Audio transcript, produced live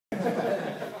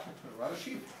not a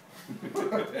sheep.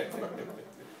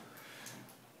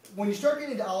 When you start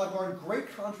getting into Olive Garden,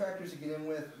 great contractors to get in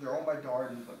with. They're owned by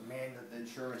Darden, but man, the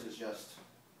insurance is just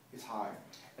high.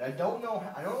 And I don't know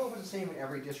if it's the same in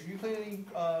every district. You clean any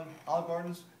Olive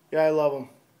Gardens? Yeah, I love them.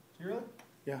 You really?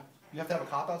 Yeah. You have to have a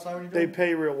cop outside when you do They it?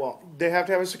 pay real well. They have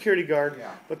to have a security guard,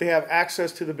 Yeah. but they have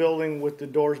access to the building with the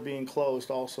doors being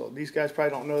closed also. These guys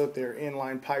probably don't know that they're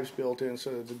inline pipes built in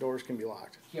so that the doors can be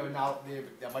locked. Yeah, but now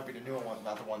that might be the newer ones,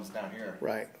 not the ones down here.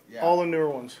 Right. Yeah. All the newer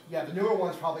ones. Yeah, the newer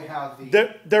ones probably have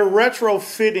the... They're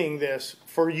retrofitting this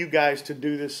for you guys to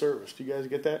do this service. Do you guys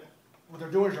get that? What they're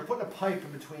doing is they're putting a pipe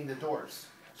in between the doors.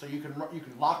 So you can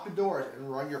lock the doors and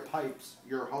run your pipes,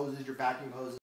 your hoses, your vacuum hoses.